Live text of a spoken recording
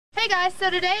Hey guys, so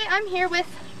today I'm here with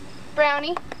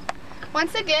Brownie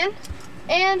once again,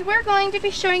 and we're going to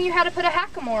be showing you how to put a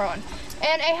hackamore on.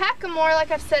 And a hackamore, like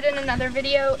I've said in another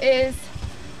video, is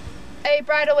a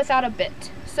bridle without a bit.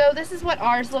 So this is what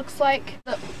ours looks like.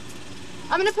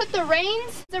 I'm going to put the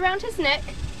reins around his neck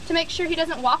to make sure he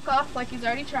doesn't walk off like he's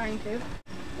already trying to.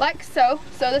 Like so.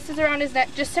 So this is around his neck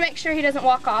just to make sure he doesn't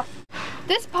walk off.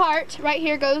 This part right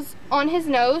here goes on his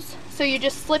nose, so you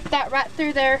just slip that right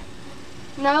through their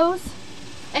nose,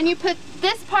 and you put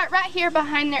this part right here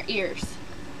behind their ears.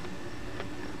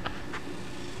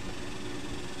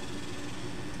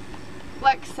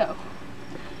 Like so.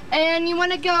 And you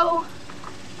want to go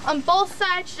on both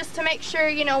sides just to make sure,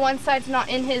 you know, one side's not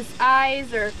in his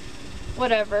eyes or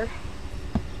whatever.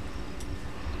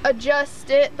 Adjust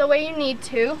it the way you need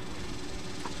to.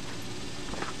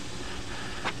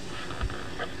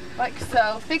 Like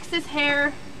so. Fix his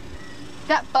hair.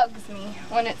 That bugs me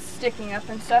when it's sticking up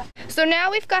and stuff. So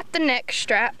now we've got the neck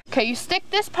strap. Okay, you stick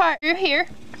this part through here,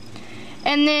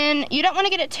 and then you don't want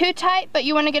to get it too tight, but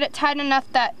you want to get it tight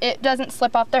enough that it doesn't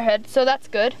slip off their head, so that's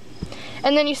good.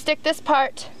 And then you stick this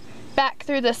part back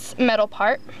through this metal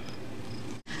part.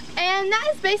 And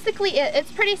that is basically it.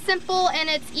 It's pretty simple, and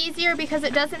it's easier because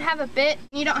it doesn't have a bit.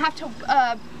 You don't have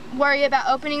to worry about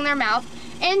opening their mouth.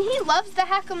 And he loves the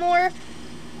hackamore.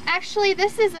 Actually,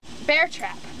 this is a bear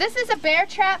trap. This is a bear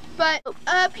trap, but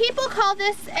people call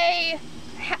this a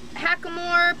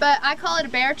hackamore, but I call it a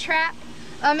bear trap.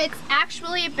 It's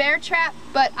actually a bear trap,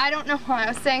 but I don't know why I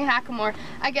was saying hackamore.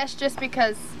 I guess just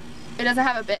because it doesn't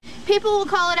have a bit. People will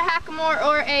call it a hackamore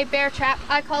or a bear trap.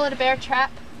 I call it a bear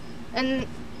trap, and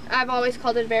I've always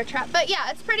called it a bear trap. But yeah,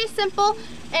 it's pretty simple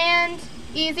and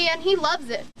easy, and he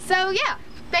loves it. So yeah,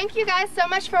 thank you guys so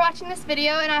much for watching this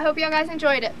video, and I hope you guys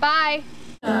enjoyed it. Bye!